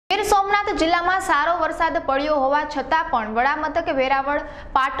ગીર સોમનાથ જિલ્લામાં સારો વરસાદ પડ્યો હોવા છતાં પણ વડામથક વેરાવળ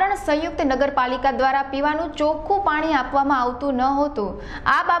પાટણ સંયુક્ત નગરપાલિકા દ્વારા પીવાનું ચોખ્ખું પાણી આપવામાં આવતું ન હતું।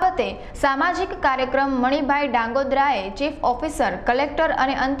 આ બાબતે સામાજિક કાર્યક્રમ મણિભાઈ ડાંગોદરાએ ચીફ ઓફિસર કલેક્ટર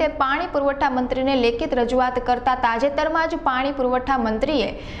અને અંતે પાણી પુરવઠા મંત્રીને લેખિત રજૂઆત કરતા તાજેતરમાં જ પાણી પુરવઠા મંત્રીએ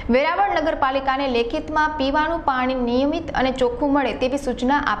વેરાવળ નગરપાલિકાને લેખિતમાં પીવાનું પાણી નિયમિત અને ચોખ્ખું મળે તેવી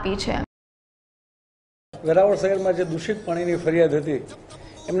સૂચના આપી છે। વેરાવળ શહેરમાં જે દૂષિત પાણીની ફરિયાદ હતી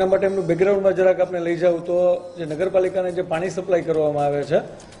એમના માટે એમનું બેકગ્રાઉન્ડમાં જરાક આપણે લઈ જાવ તો જે નગરપાલિકાને જે પાણી સપ્લાય કરવામાં આવે છે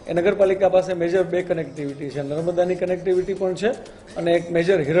એ નગરપાલિકા પાસે મેજર બે કનેક્ટિવિટી છે, નર્મદાની કનેક્ટિવિટી પણ છે અને એક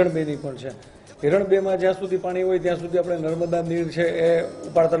મેજર હિરણ બેની પણ છે। હિરણ બેમાં જ્યાં સુધી પાણી હોય ત્યાં સુધી આપણે નર્મદા નીર છે એ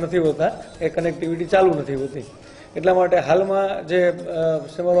ઉપાડતા નથી હોતા, એ કનેક્ટિવિટી ચાલુ નથી હોતી। એટલા માટે હાલમાં જે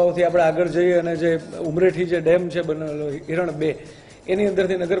સેમાવાવથી આપણે આગળ જઈએ અને જે ઉમરેઠી જે ડેમ છે બનેલો હિરણ બે એની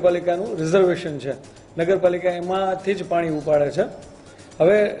અંદરથી નગરપાલિકાનું રિઝર્વેશન છે, નગરપાલિકા એમાંથી જ પાણી ઉપાડે છે।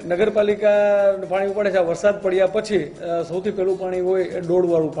 હવે નગરપાલિકા પાણી ઉપાડે છે, વરસાદ પડ્યા પછી સૌથી પહેલું પાણી હોય એ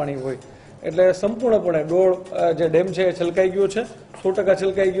ડોળવાળું પાણી હોય, એટલે સંપૂર્ણપણે ડોળ જે ડેમ છે એ છલકાઈ ગયો છે, 100%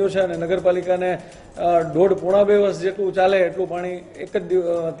 છલકાઈ ગયો છે અને નગરપાલિકાને 1.5-પોણા 2 વર્ષ જેટલું ચાલે એટલું પાણી એક જ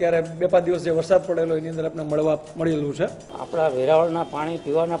અત્યારે 2-5 દિવસ જે વરસાદ પડેલો એની અંદર આપણે મળેલું છે। આપણા વેરાવળના પાણી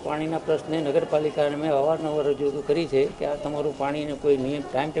પીવાના પાણીના પ્રશ્ને નગરપાલિકાને મેં અવારનવાર રજૂઆત કરી છે કે આ તમારું પાણીને કોઈ નિયમ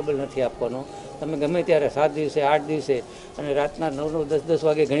ટાઈમ ટેબલ નથી આપવાનો, તમે ગમે ત્યારે 7 દિવસે 8 દિવસે અને રાતના 9-9, 10-10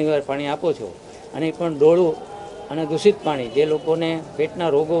 વાગે ઘણીવાર પાણી આપો છો અને એ પણ ડોળું અને દૂષિત પાણી જે લોકોને પેટના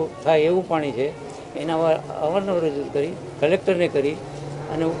રોગો થાય એવું પાણી છે। એના અવારનવાર રજૂઆત કરી, કલેક્ટરને કરી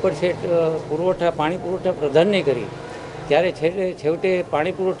અને ઉપર પાણી પુરવઠા પ્રધાનને કરી, ત્યારે છેવટે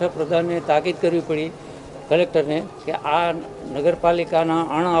પાણી પુરવઠા પ્રધાનને તાકીદ કરવી પડી કલેક્ટરને કે આ નગરપાલિકાના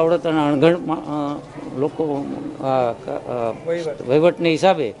અણઆવડત અને અણઘડ લોકો વહીવટને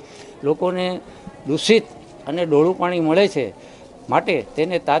હિસાબે લોકોને દૂષિત અને ડોળું પાણી મળે છે, માટે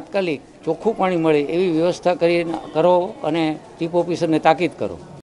તેને તાત્કાલિક ચોખ્ખું પાણી મળે એવી વ્યવસ્થા કરો અને ચીફ ઓફિસરને તાકીદ કરો।